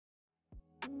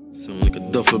Sound like a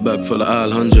duffel bag full of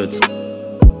all hundreds.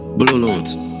 Blue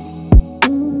notes.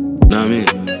 Know what I mean?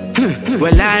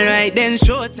 Well, alright then,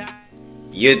 showtime.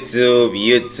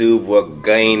 YouTube, what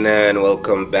going on?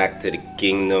 Welcome back to the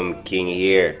kingdom. King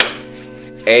here.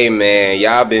 Hey man,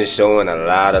 y'all been showing a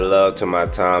lot of love to my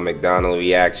Tom MacDonald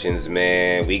reactions,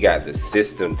 man. We got the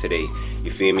system today, you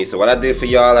feel me? So what I did for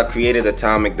y'all, I created a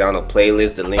Tom MacDonald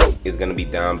playlist. The link is gonna be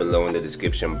down below in the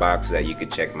description box so that you can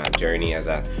check my journey as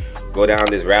I go down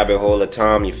this rabbit hole of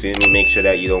Tom, you feel me? Make sure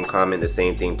that you don't comment the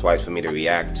same thing twice for me to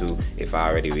react to if I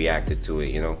already reacted to it,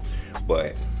 you know?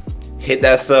 But hit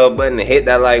that sub button and hit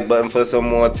that like button for some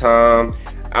more Tom.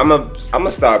 I'ma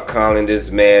start calling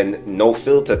this man No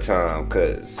Filter Tom,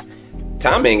 cause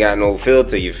Tom ain't got no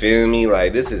filter, you feel me?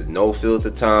 Like, this is No Filter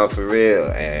Tom for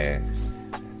real, and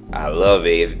I love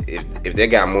it. If they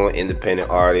got more independent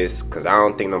artists, cause I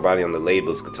don't think nobody on the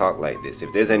labels could talk like this.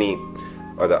 If there's any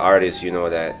other artists, you know,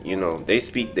 that, you know, they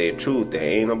speak their truth, there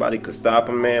ain't nobody could stop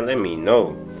them, man, let me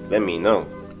know.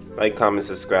 Like, comment,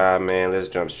 subscribe, man. Let's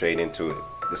jump straight into it.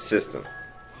 The system.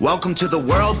 Welcome to the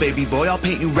world, baby boy. I'll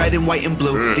paint you red and white and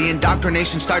blue. The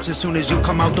indoctrination starts as soon as you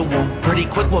come out the womb. Pretty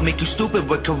quick, we'll make you stupid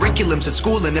with curriculums at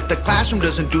school. And if the classroom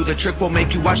doesn't do the trick, we'll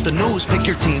make you watch the news. Pick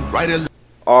your team, right or left.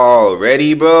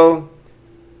 Already, bro?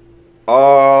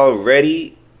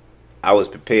 Already? I was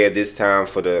prepared this time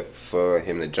for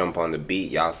him to jump on the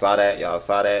beat. Y'all saw that? Y'all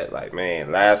saw that? Like,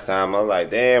 man, last time I was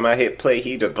like, damn, I hit play.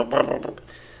 He just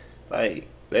like,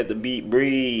 let the beat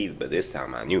breathe. But this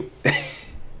time I knew.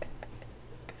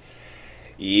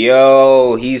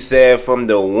 Yo, he said from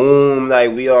the womb,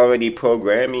 like, we already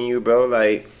programming you, bro.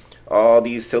 Like, all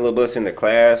these syllabus in the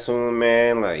classroom,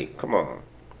 man. Like, come on.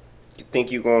 You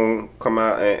think you gonna come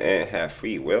out and have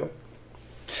free will?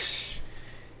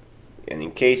 And in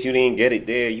case you didn't get it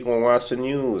there, you gonna watch the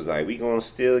news. Like, we gonna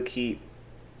still keep.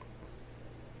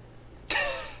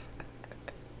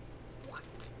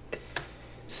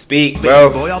 Speak, bro.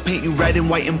 Baby boy, I'll paint you red and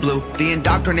white and blue. The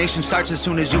indoctrination starts as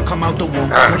soon as you come out the womb.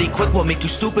 Pretty quick, we'll make you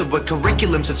stupid with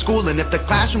curriculums at school. And if the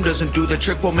classroom doesn't do the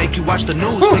trick, we'll make you watch the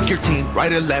news. Pick your team,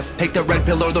 right or left, take the red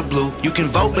pill or the blue. You can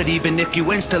vote, but even if you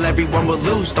win, still everyone will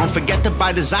lose. Don't forget to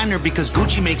buy designer because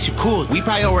Gucci makes you cool. We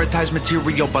prioritize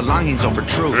material belongings over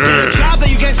truth. Get a job that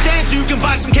you can't stand so you can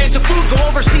buy some cans of food. Go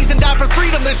overseas and die for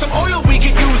freedom, there's some oil we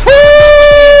could use.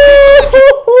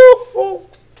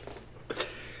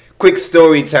 Quick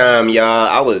story time, y'all.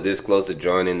 I was this close to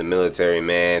joining the military,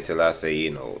 man, till I say, you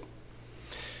know,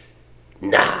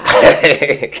 nah.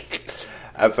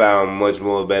 I found much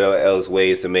more better else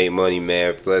ways to make money,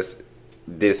 man. Plus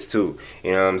this too.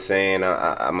 You know what I'm saying?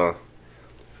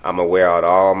 I'm a wear out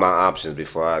all my options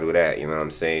before I do that. You know what I'm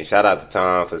saying? Shout out to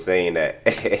Tom for saying that.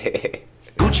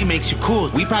 Gucci makes you cool.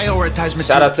 We prioritize material.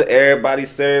 Shout out to everybody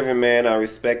serving, man. I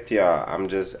respect y'all. I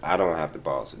don't have the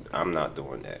balls. I'm not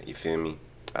doing that. You feel me?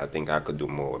 I think I could do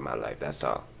more with my life, that's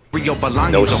all.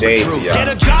 No shade to y'all. Get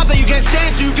a job that you can't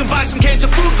stand so you can buy some cans of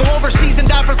food. Go overseas and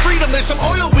die for freedom, there's some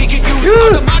oil we could use.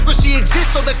 Our democracy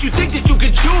exists so that you think that you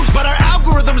can choose. But our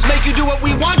algorithms make you do what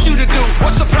we want you to do.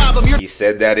 What's the problem? He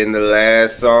said that in the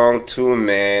last song too,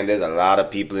 man. There's a lot of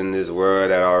people in this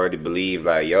world that already believe,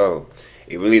 like, yo,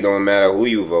 it really don't matter who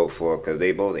you vote for, because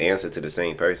they both answer to the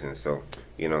same person. So,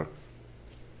 you know,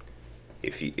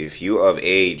 if you of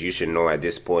age, you should know at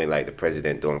this point, like, the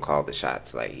president don't call the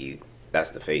shots. Like,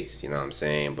 that's the face, you know what I'm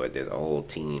saying? But there's a whole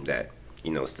team that,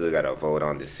 you know, still gotta vote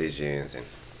on decisions and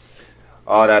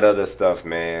all that other stuff,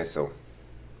 man. So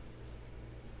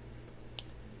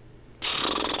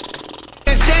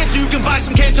you can buy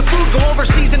some cans of food, go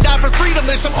overseas and die for freedom,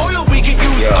 there's some oil we could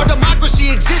use. Our democracy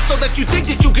exists so that you think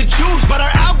that you can choose. But our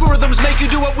algorithms make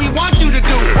you do what we want you to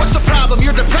do. What's the problem?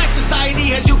 You're depressed, society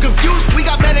has you confused. We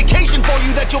got medication for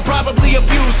you that you'll probably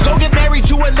abuse. Go get married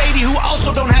to a lady who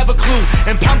also don't have a clue,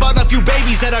 and pump out a few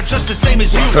babies that are just the same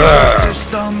as you.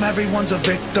 System, everyone's a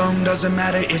victim. Doesn't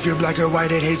matter if you're black or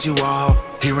white, it hates you all.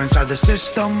 Here inside the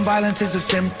system, violence is a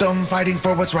symptom. Fighting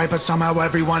for what's right, but somehow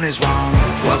everyone is wrong.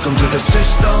 Welcome to the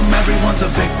system, everyone's a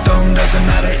victim. Doesn't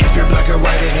matter if you're black or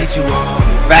white, it hates you all.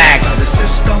 Facts. Inside the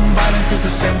system, violence is a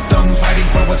symptom. Fighting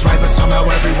for what's right, but somehow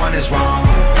everyone is wrong.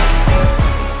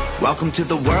 Welcome to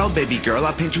the world, baby girl.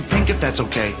 I'll paint you pink if that's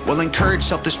okay. We'll encourage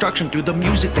self-destruction through the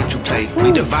music that you play.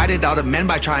 We divided out of men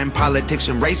by trying politics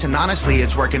and race, and honestly,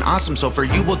 it's working awesome, so for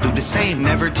you, we'll do the same.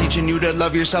 Never teaching you to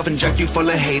love yourself, inject you full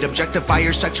of hate, objectify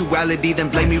your sexuality, then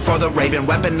blame you for the rape, and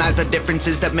weaponize the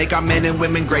differences that make our men and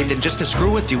women great. Then just to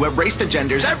screw with you, erase the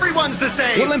genders. Everyone's the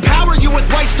same. We'll empower you with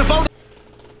rights to vote.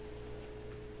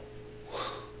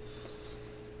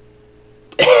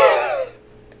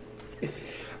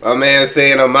 My man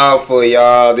saying a mouthful,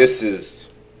 y'all. This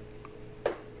is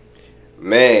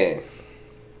Man,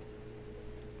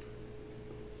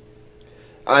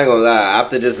 I ain't gonna lie.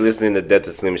 After just listening to Death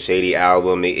of Slim Shady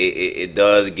album, it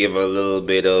does give a little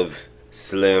bit of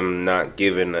Slim not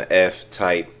giving a F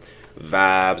type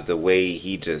vibes. The way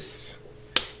he just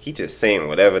saying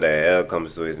whatever the hell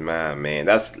comes to his mind, man.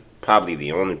 That's probably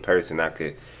the only person I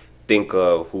could think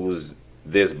of who's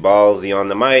this ballsy on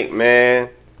the mic, man.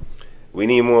 We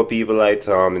need more people like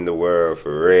Tom in the world,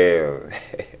 for real.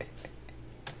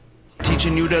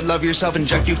 Teaching you to love yourself,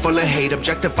 inject you full of hate,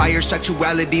 objectify your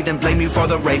sexuality, then blame you for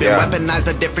the rape, and weaponize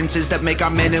the differences that make our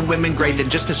men and women great. Then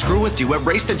just to screw with you,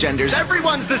 erase the genders,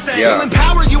 everyone's the same. We'll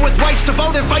empower you with rights to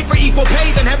vote and fight for equal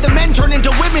pay, then have the men turn into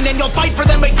women and you'll fight for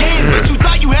them again. But you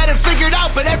thought you had it figured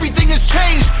out, but everything has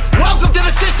changed. Welcome to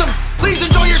the system, please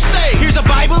enjoy your stay. Here's a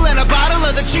Bible and a bottle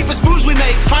of the cheapest booze we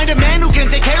make. Find a man who can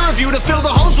take care of you to fill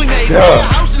the holes we made. Buy a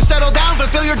house and settle down,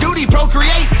 fulfill your duty,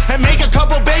 procreate, and make a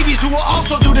couple babies who will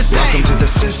also do the same. Welcome to the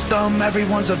system,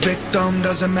 everyone's a victim.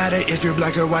 Doesn't matter if you're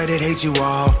black or white, it hates you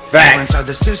all. Facts. Inside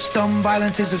the system,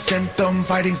 violence is a symptom.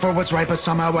 Fighting for what's right, but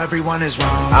somehow everyone is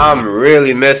wrong. I'm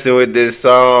really messing with this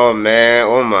song, man.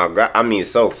 Oh my god. I mean,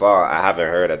 so far I haven't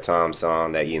heard a Tom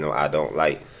song that, you know, I don't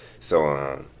like.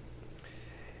 So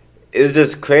it's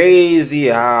just crazy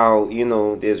how, you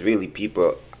know, there's really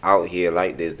people out here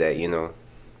like this that, you know,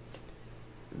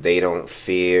 they don't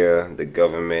fear the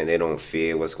government. They don't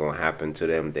fear what's going to happen to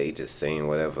them. They just saying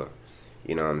whatever.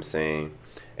 You know what I'm saying?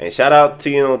 And shout out to,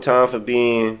 you know, Tom for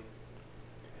being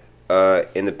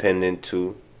independent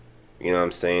too. You know what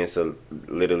I'm saying? So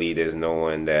literally there's no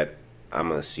one that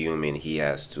I'm assuming he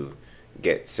has to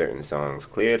get certain songs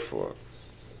cleared for.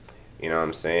 You know what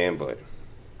I'm saying? But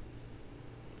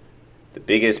the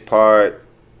biggest part,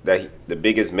 the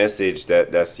biggest message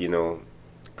that's, you know,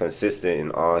 consistent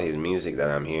in all his music that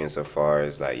I'm hearing so far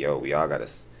is like, yo, we all gotta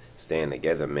stand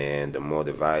together, man. The more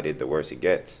divided, the worse it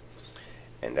gets.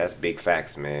 And that's big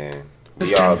facts, man.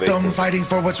 We all victims. Fighting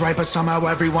for what's right, but somehow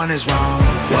everyone is wrong.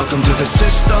 Welcome to the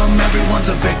system, everyone's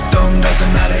a victim.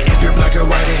 Doesn't matter if you're black or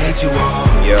white, it hates you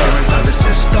all. You're inside the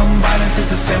system, violence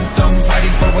is a symptom.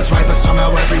 Fighting for what's right, but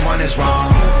somehow everyone is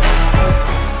wrong.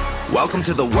 Welcome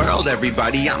to the world,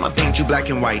 everybody. I'ma paint you black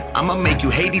and white. I'ma make you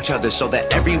hate each other so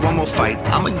that everyone will fight.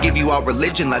 I'ma give you our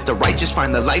religion, let the righteous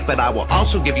find the light. But I will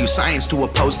also give you science to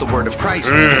oppose the word of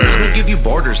Christ. And I'ma give you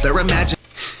borders, they're imagined.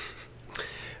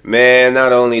 Man,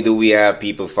 not only do we have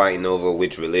people fighting over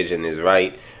which religion is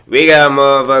right, we got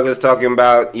motherfuckers talking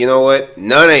about, you know what,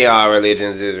 none of y'all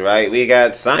religions is right. We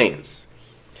got science.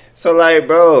 So, like,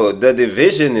 bro, the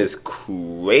division is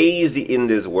crazy in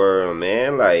this world,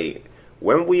 man. Like,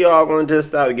 when we all gonna just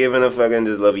stop giving a fuck and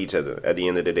just love each other at the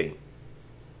end of the day?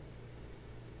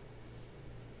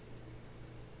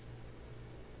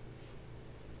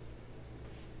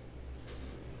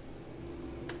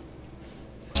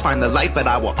 Find the light, but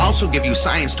I will also give you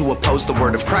science to oppose the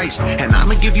word of Christ. And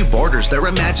I'ma give you borders, they're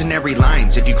imaginary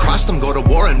lines. If you cross them, go to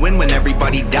war and win when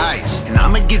everybody dies. And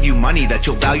I'ma give you money that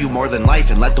you'll value more than life,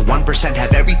 and let the 1%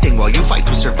 have everything while you fight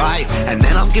to survive. And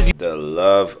then I'll give you the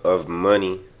love of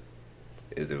money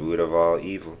is the root of all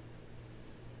evil.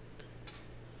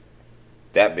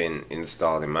 That been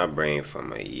installed in my brain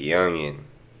from a youngin'.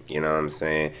 You know what I'm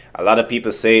saying? A lot of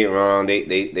people say it wrong.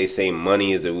 They say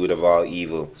money is the root of all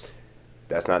evil.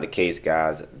 That's not the case,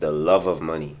 guys. The love of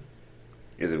money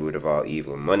is the root of all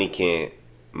evil. Money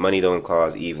don't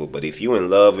cause evil. But if you in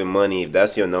love with money, if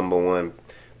that's your number one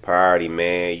priority,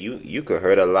 man, you could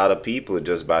hurt a lot of people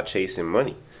just by chasing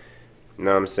money. You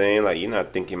know what I'm saying? Like, you're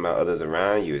not thinking about others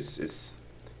around you.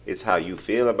 It's how you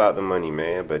feel about the money,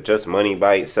 man. But just money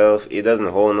by itself, it doesn't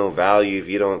hold no value if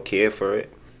you don't care for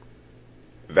it.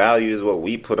 Value is what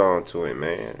we put onto it,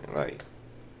 man. Like,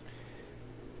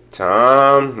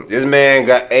 Tom, this man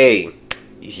got, hey,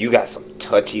 you got some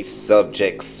touchy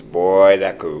subjects, boy,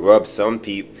 that could rub some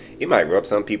people. He might rub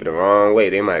some people the wrong way.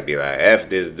 They might be like, F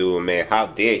this dude, man. How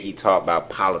dare he talk about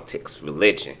politics,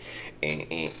 religion,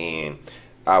 and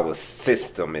our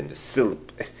system and the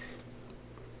syllabus.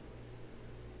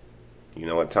 You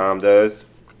know what Tom does?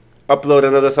 Upload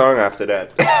another song after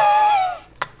that.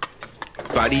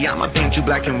 Buddy, I'ma paint you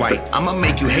black and white. I'ma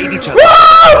make you hate each other.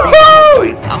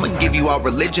 I'ma give you our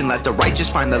religion, let the righteous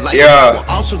find the light. I will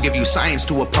also give you science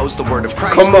to oppose the word of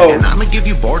Christ. Come on. And I'ma give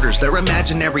you borders, they're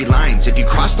imaginary lines. If you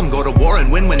cross them, go to war and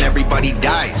win when everybody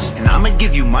dies. And I'ma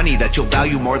give you money that you'll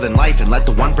value more than life, and let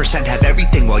the 1% have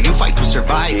everything while you fight to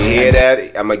survive. You hear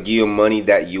that? I'ma give you money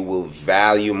that you will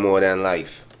value more than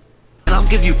life. I'll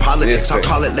give you politics, I'll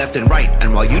call it left and right.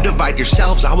 And while you divide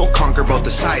yourselves, I will conquer both the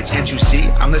sides. Can't you see?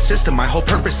 I'm the system, my whole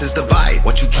purpose is divide.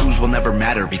 What you choose will never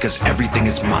matter because everything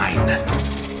is mine.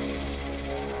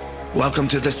 Welcome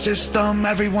to the system,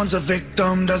 everyone's a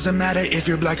victim. Doesn't matter if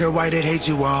you're black or white, it hates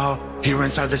you all. Here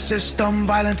inside the system,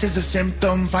 violence is a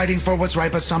symptom. Fighting for what's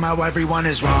right, but somehow everyone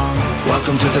is wrong.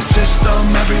 Welcome to the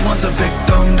system, everyone's a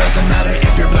victim. Doesn't matter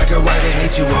if you're black or white, it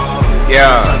hates you all.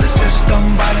 Yeah. Inside the system,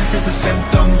 violence is a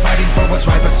symptom. Fighting for what's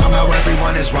right, but somehow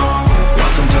everyone is wrong.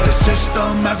 Welcome to the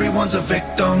system, everyone's a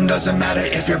victim. Doesn't matter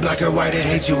if you're black or white, it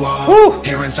hates you all. Woo.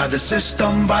 Here inside the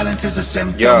system, violence is a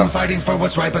symptom. Yeah. Fighting for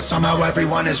what's right, but somehow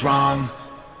everyone is wrong.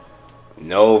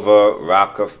 Nova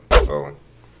Rockefeller.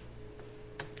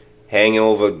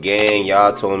 Hangover Gang.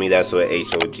 Y'all told me that's what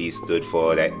HOG stood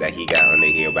for. That he got under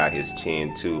here about his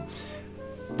chin too.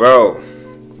 Bro.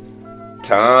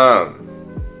 Tom.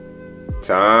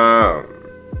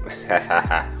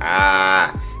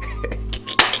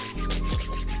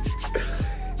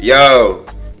 Yo.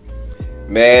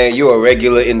 Man, you a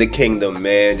regular in the kingdom,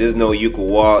 man. Just know you can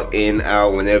walk in,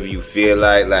 out whenever you feel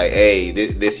like, hey,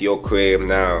 this your crib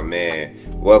now, man.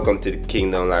 Welcome to the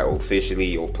kingdom, like, officially.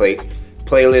 Your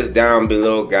playlist down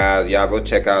below, guys. Y'all go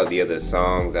check out the other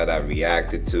songs that I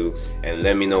reacted to, and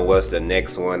let me know what's the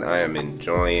next one. I am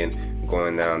enjoying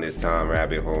going down this time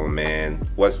rabbit hole, man.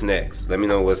 What's next? Let me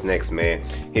know what's next, man.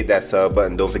 Hit that sub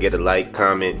button. Don't forget to like,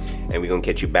 comment, and we're gonna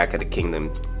catch you back at the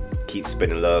kingdom. Keep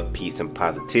spreading love, peace, and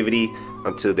positivity.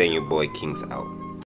 Until then, your boy King's out.